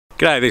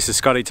G'day, this is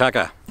Scotty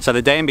Tucker. So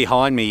the dam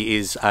behind me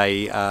is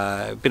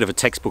a bit of a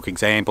textbook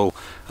example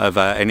of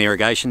an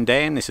irrigation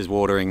dam. This is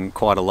watering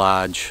quite a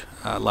large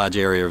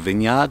area of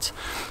vineyards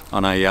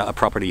on a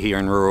property here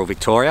in rural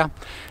Victoria.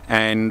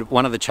 And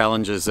one of the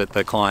challenges that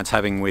the client's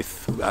having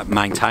with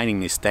maintaining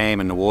this dam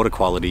and the water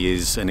quality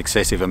is an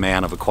excessive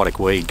amount of aquatic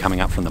weed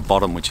coming up from the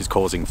bottom, which is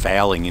causing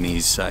fouling in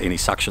his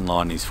suction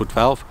line, his foot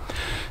valve.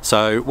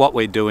 So what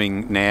we're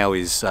doing now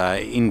is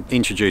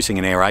introducing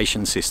an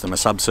aeration system, a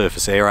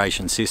subsurface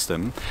aeration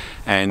system.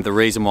 And the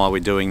reason why we're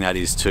doing that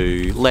is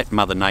to let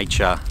Mother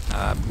Nature,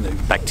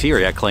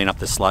 bacteria, clean up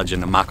the sludge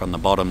and the muck on the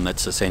bottom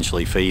that's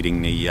essentially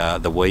feeding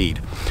the weed.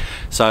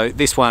 So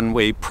this one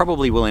we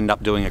probably will end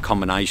up doing a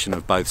combination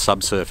of both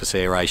subsurface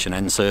aeration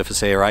and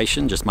surface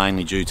aeration, just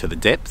mainly due to the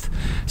depth.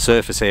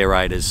 Surface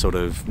aerators sort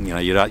of,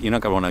 you're not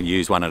going to want to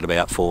use one at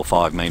about 4 or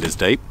 5 metres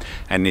deep,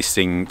 and this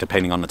thing,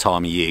 depending on the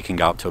time of year, can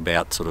go up to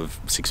about sort of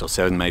 6 or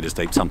 7 metres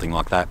deep, something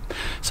like that.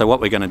 So what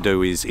we're going to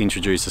do is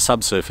introduce a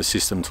subsurface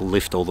system to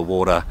lift all the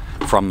water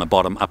from the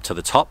bottom up to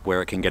the top,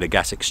 where it can get a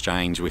gas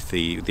exchange with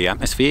the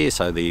atmosphere,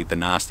 so the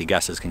nasty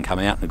gases can come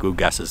out and the good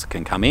gases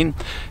can come in,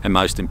 and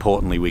most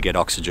importantly we get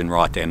oxygen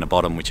right down the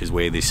bottom, which is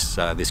where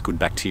this good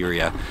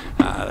bacteria,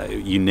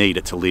 you need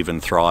it to live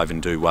and thrive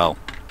and do well.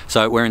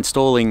 So we're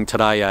installing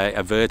today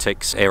a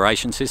Vertex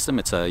aeration system.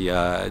 It's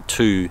a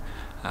 2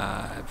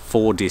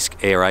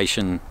 4-disc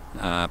aeration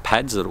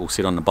pads that will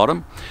sit on the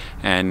bottom,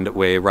 and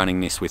we're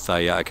running this with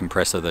a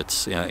compressor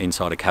that's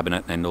inside a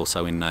cabinet and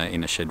also in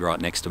a shed right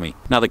next to me.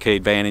 Another key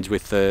advantage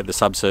with the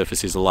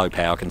subsurface is the low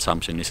power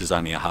consumption. This is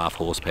only a 1/2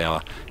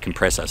 horsepower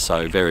compressor,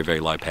 so very, very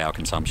low power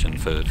consumption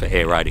for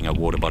aerating a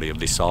water body of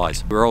this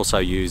size. We're also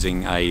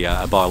using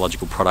a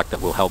biological product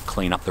that will help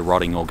clean up the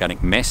rotting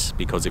organic mess,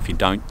 because if you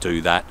don't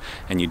do that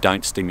and you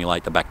don't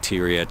stimulate the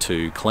bacteria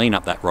to clean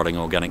up that rotting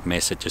organic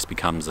mess, it just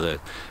becomes a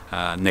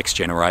next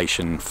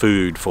generation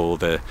food for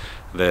the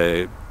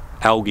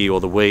algae or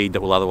the weed that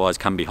will otherwise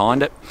come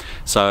behind it.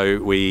 So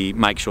we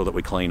make sure that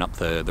we clean up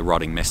the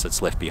rotting mess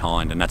that's left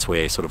behind, and that's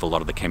where sort of a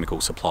lot of the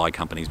chemical supply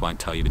companies won't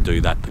tell you to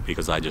do that,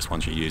 because they just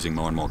want you using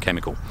more and more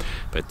chemical.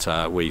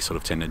 But we sort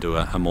of tend to do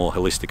a more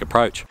holistic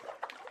approach.